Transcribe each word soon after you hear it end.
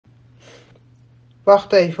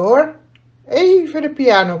Wacht even hoor. Even de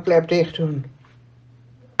pianoklep dicht doen.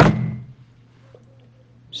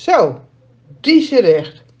 Zo, die zit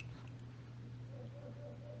dicht.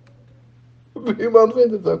 De buurman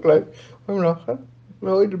vindt het ook leuk. Waarom lachen?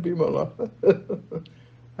 Wil je de buurman lachen?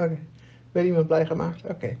 Oké, werd iemand blij gemaakt?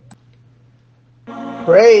 Oké.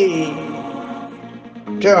 Pray.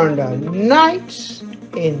 Turn the nights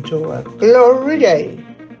into a glory day.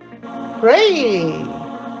 Pray.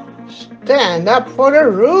 Stand up for the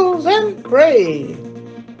rules and pray.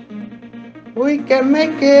 We can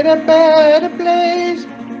make it a better place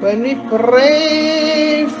when we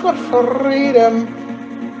pray for freedom.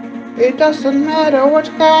 It doesn't matter what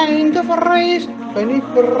kind of race when we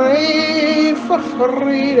pray for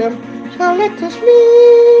freedom. So let us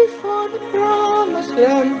live for the promised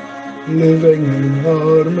land, living in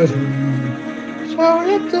harmony. So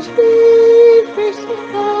let us live with a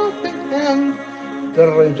helping hand, the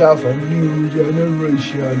dreams of a new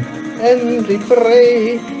generation. And we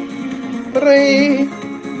pray, pray,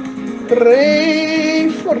 pray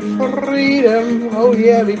for freedom. Oh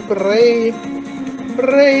yeah, we pray,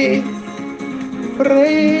 pray,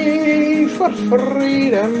 pray for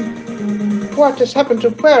freedom. What has happened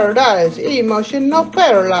to paradise? Emotional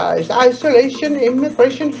paralyzed, isolation,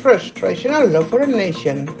 immigration, frustration, and love for a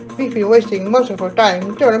nation. We've been wasting most of our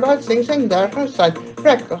time talking about things and there's no sign.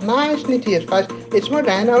 Recognize, need the advice, it's more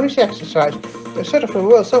than only exercise. The sort of a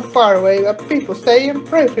world so far away where people stay and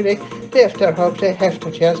pray for it. They have their hopes, they have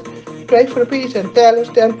their chance. Pray for peace and tell us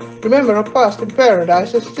then, remember our past in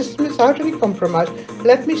paradise, the system is out to be compromised.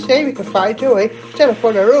 Let me say we can fight away, stand up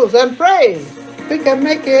for the rules and pray. We can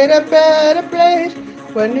make it a better place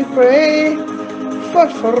when we pray for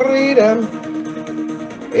freedom.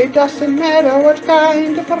 It doesn't matter what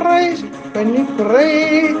kind of race when we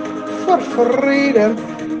pray for freedom.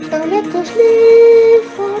 So let us live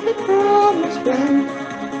for the promised land,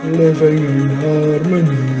 living in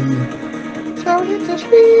harmony. So let us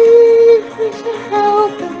live with a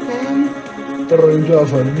helping hand, the dreams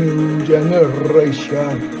of a new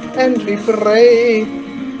generation. And we pray,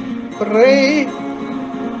 pray,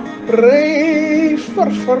 pray for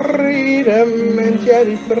freedom. And yeah,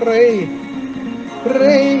 we pray,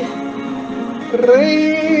 pray,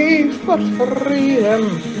 pray for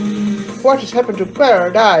freedom. What has happened to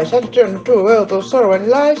paradise? Has turned into a world of sorrow and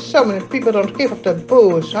lies. So many people don't give up their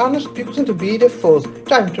booze. Honest people seem to be the fools.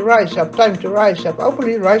 Time to rise up, time to rise up.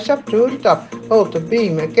 Openly rise up to the top. Hold the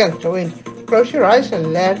beam against the wind. Close your eyes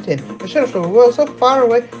and let it in. Instead of a world so far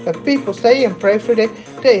away where people stay and pray for it,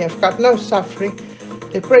 they have got no suffering.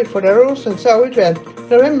 They pray for the rules and so it went.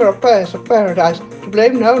 Remember our prayers of paradise. To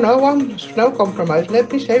blame no one, no compromise.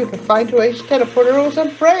 Let me say we can find a way, stand up for the rules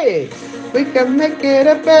and pray. We can make it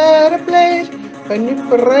a better place when we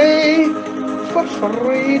pray for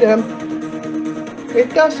freedom.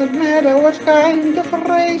 It doesn't matter what kind of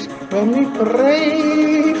race when we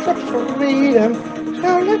pray for freedom.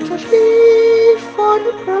 So let us live for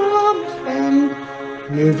the promised land,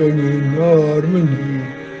 living in harmony.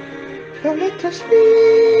 So let us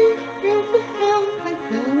live with the helping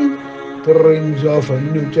hand, the dreams of a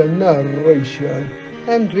new generation.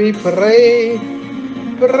 And we pray,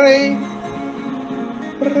 pray,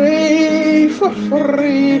 pray for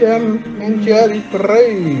freedom. And yeah, we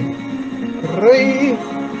pray, pray,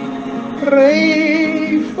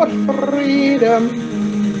 pray for freedom.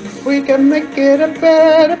 We can make it a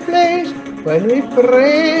better place when we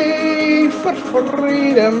pray for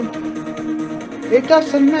freedom. It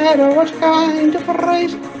doesn't matter what kind of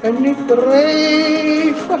race when we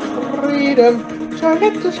pray for freedom. So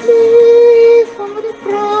let us live for the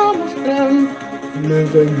promised land,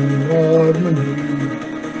 living in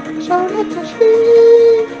harmony. So let us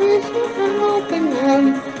live with a helping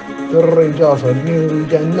hand, the dreams of a new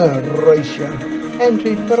generation. And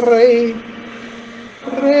we pray,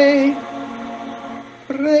 pray,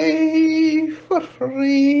 pray for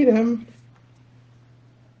freedom.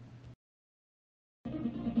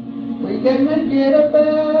 We can make it a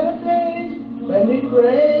better place when we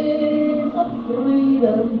pray for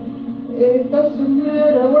freedom. It doesn't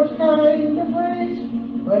matter what kind of race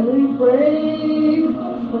when we pray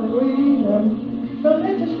for freedom.